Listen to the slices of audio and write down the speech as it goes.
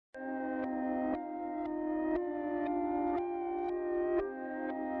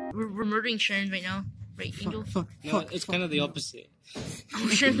We're murdering Sharon right now. Right, Angel? No, it's kind of the opposite. Oh,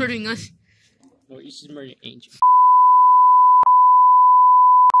 Sharon's murdering us. No, you should murder Angel.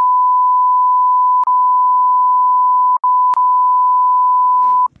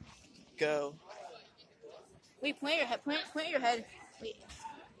 Go. Wait, point your head. Point your head. Wait.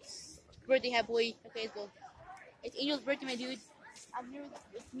 Birthday hat, boy. Okay, let's go. It's Angel's birthday, my dude. I'm here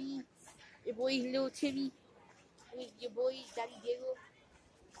with me, your boy, little Timmy, with your boy, Daddy Diego,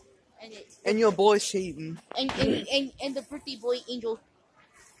 and your boy, Shaden. And the birthday boy, Angel.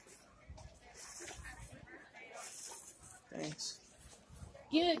 Thanks.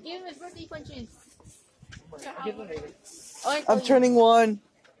 Give him his birthday punches. I'm turning 1.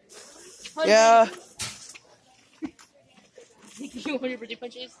 Yeah. You want your birthday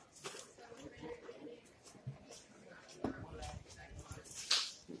punches?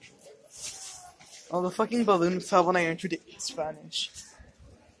 Oh, the fucking balloon fell when I entered it in Spanish.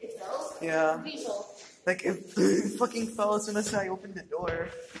 Yeah. Like, it fucking fell as soon as I opened the door.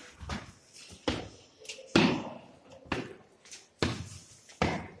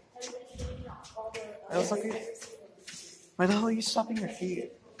 I was like, why the hell are you stopping your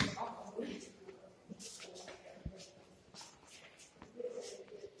feet?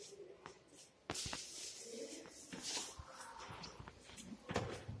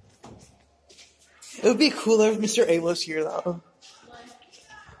 It would be cooler if Mr. A was here, though.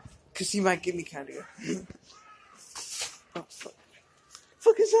 Because he might give me candy. Oh, fuck.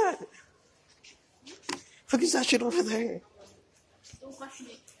 Fuck is that? Fuck is that shit over there? Don't question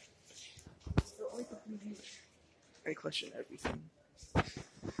it. I question everything.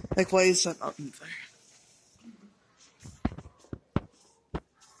 Like, why is that not in there?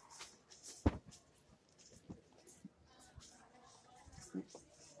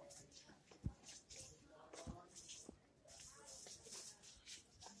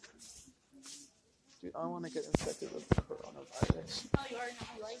 Dude, I want to get infected with coronavirus. You probably are not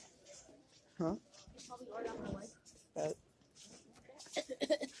my life. Huh? You probably are not my life. That.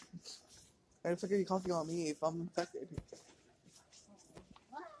 I figure you coughing on me if I'm infected.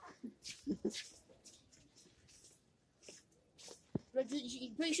 But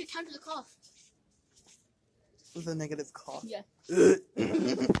you should counter the cough. With a negative cough. Yeah.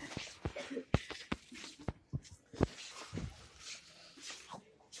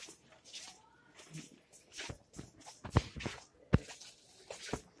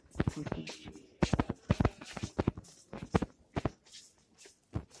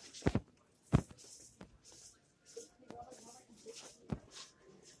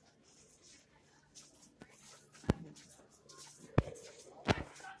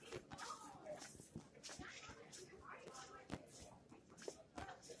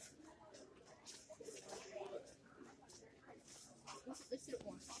 Let's do it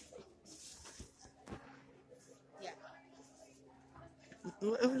more. Yeah.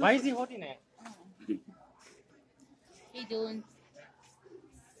 Why is he holding it? How you doing?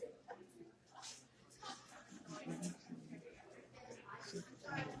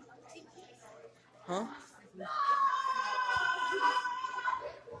 Huh?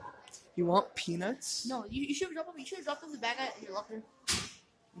 You want peanuts? No, you should drop them. You should have dropped them in the bag in your locker.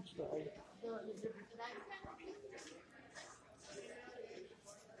 Which bag? The bag.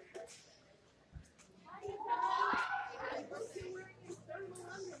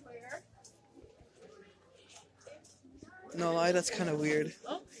 No lie, that's kind of weird.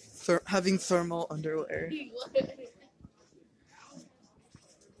 Oh. Having thermal underwear.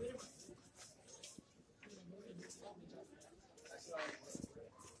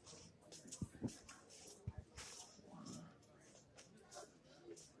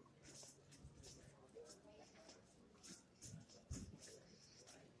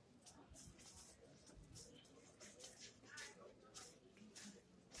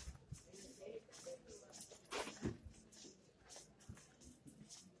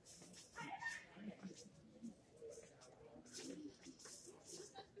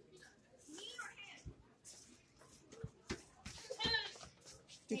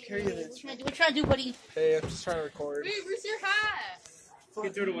 Take care of this. What you trying to do, buddy? Hey, I'm just trying to record. Wait, where's your hat?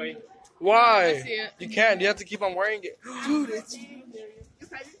 Get through the way. Why? I see it. You can't. You have to keep on wearing it. Dude, it's... Your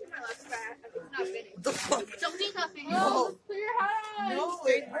present's in my locker bag. It's not fitting. The fuck? Something's not fitting. No. Put your hat. No,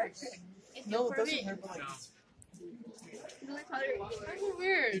 it hurts. It's No, your it doesn't permit. hurt, but like... That's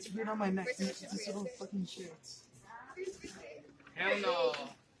weird. It's weird on my neck. It's this little fucking shit. Hell no.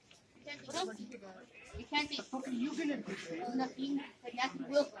 You can't say, what are you gonna do? Nothing. Like, nothing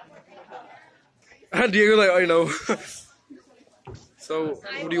will. Diego, like, I know. So,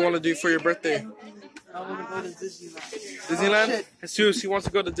 what do you want to do for your birthday? I want to go to Disneyland. Disneyland? Shit. Jesus, he wants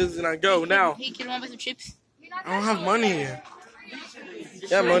to go to Disneyland. Go now. Hey, kid, want to buy some chips? I don't have money.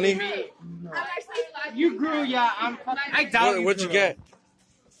 Yeah, money. You grew, yeah. I doubt you. What'd you grew. get?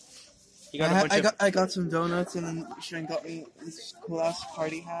 You got a bunch of. I got some donuts, and then Sharon got me this cool ass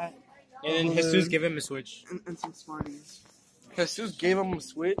party hat And then Jesus gave him a Switch. and some Smarties. Jesus gave him a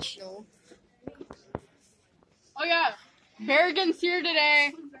Switch. No. Oh yeah, Berrigan's here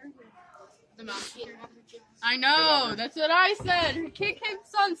today. The mouse kid. I know, that's what I said. Her kid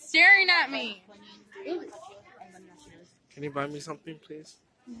keeps on staring at me. Can you buy me something, please?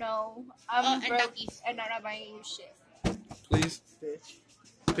 No, I'm and broke duckies. and I'm not buying you shit. Please,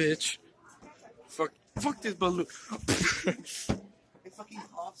 bitch. Fuck this balloon. It fucking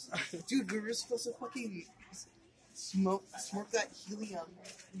pops. Dude, we were supposed to fucking smoke that helium.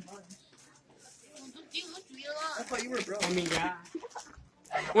 Dude, look real I thought you were broke. I mean, yeah.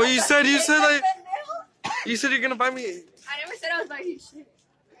 Well, you said you said you're gonna buy me. I never said I was buying you shit.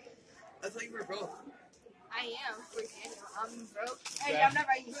 I thought you were broke. I am. I'm broke. Hey, I'm not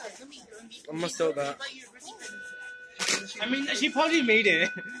buying you shit. I'm gonna sell that. I mean, she probably made it.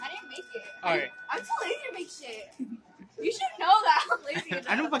 I didn't make it. Alright. I'm too lazy to make shit. You should know that I'm lazy.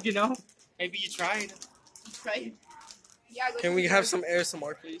 I don't fucking know. Maybe you tried. Right? Yeah, go Can we have some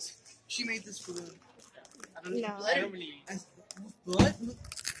ASMR, please? She made this balloon. I don't, No. I don't really. What?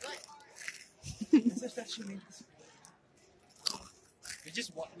 As if that she made this. You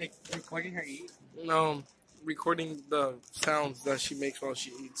just like recording her eat. No, recording the sounds that she makes while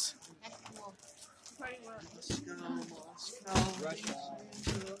she eats. That's cool. Russia.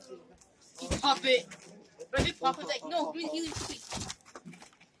 Pop it. But if Papa's like, no, give me the helium.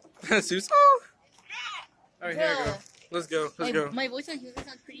 Jesus. Oh. All right, here we go. Let's go. Let's go. My voice on helium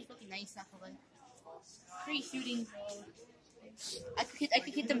sounds pretty fucking nice, not gonna lie. Pretty shooting. I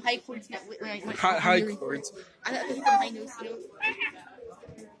could hit them high chords when I went High helium. chords. I could hit them high notes, you know.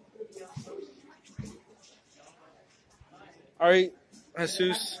 All right,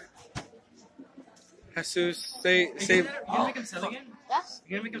 Jesus. Say. You gonna make him sell again? Yeah?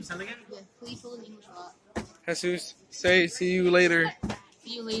 You gonna make him sell again? Yeah, please hold in English a lot. Jesus. Say. See you later.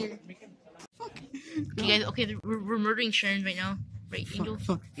 See you later. Okay, guys. Okay, we're murdering Sharon right now, right, Angel?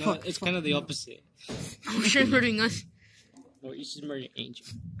 No, it's kind of the opposite. Sharon's murdering us. No, you should murder Angel.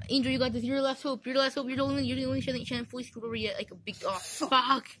 Angel, you got this. You're the last hope. You're the last hope. You're the only Sharon that Sharon fully screwed over yet. Like a big. Oh,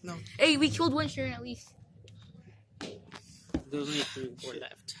 fuck. No. Hey, we killed one Sharon at least. There's only 3 or 4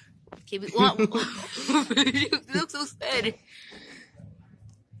 left. Okay, but what? You look so sad.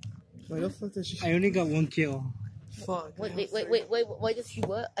 Why the fuck does she? I only got 1 kill. Fuck. Wait. Why does she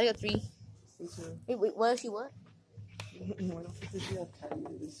what? I got 3. Wait. Why does she what? Why the fuck does she have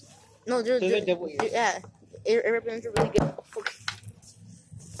tattoos? No, Those are double ears. yeah. It represents a really good. Oh, fuck.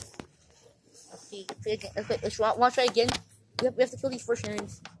 Let's see. Okay, let's watch try again. We have to kill these 4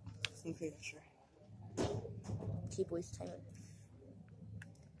 Sharons. Okay, sure. Okay, boys, time it.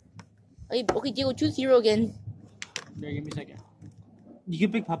 Okay, Diego, 2-0 again. Here, give me a second. You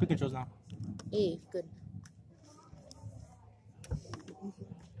can pick puppet controls now. Hey, good.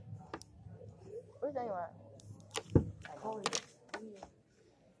 Where's Daniel at? What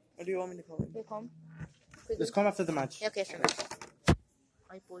do you want me to call him? Okay, calm. Let's come after the match. Yeah, okay, sure.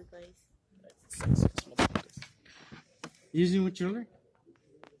 Alright, boys, guys. You using what controller?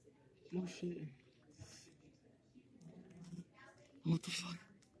 Oh shit. What the fuck?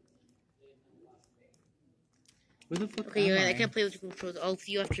 Where the fuck Okay, am yeah, I can't play with the controls. I'll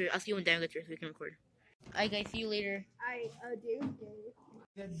see you when Dan gets here so we can record. Alright, guys, see you later. do.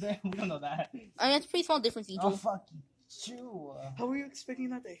 We don't know that. I mean, that's a pretty small difference, Angel. fuck you. How were you expecting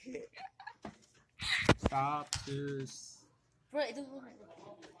that to hit? Stop this. Bro, it doesn't look like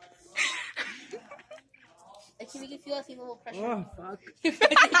I can make you feel that same level of pressure. Oh fuck. You can't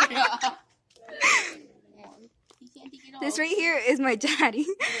take it off. This right here is my daddy,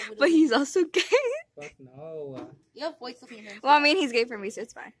 but he's also gay. Fuck no. You have white stuff in your hands. Well, I mean, he's gay for me, so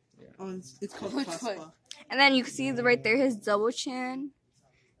it's fine. Oh, it's called Which Paspa. one? And then you can see right there his double chin.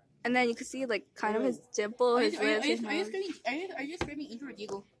 And then you can see like kind of his dimple, Are his you lips, his nose. screaming Angel or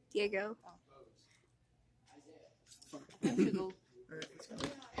Diego? Diego. Diego.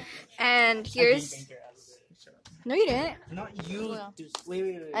 And here's. No, you didn't. Not you. Well.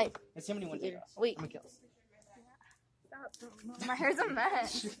 Wait. I- Let's see how many ones I got. Wait. How many kills? My hair's a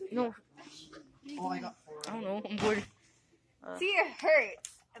mess. No, Oh, I got 4. I don't know. I'm bored. See, it hurts.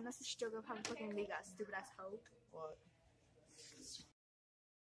 And that's the struggle of having fucking big ass, stupid ass hoe. What?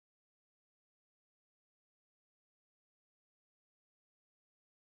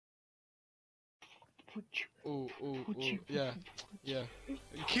 Ooh, ooh, ooh. Yeah, yeah.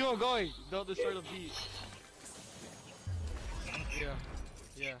 Keep on going. Don't destroy the beat. Yeah,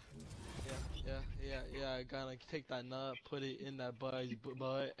 yeah. Yeah. I gonna take that nut, put it in that boy's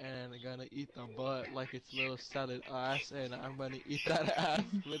butt, and I'm gonna eat the butt like it's little salad ass, and I'm gonna eat that ass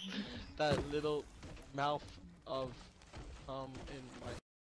with that little mouth of in my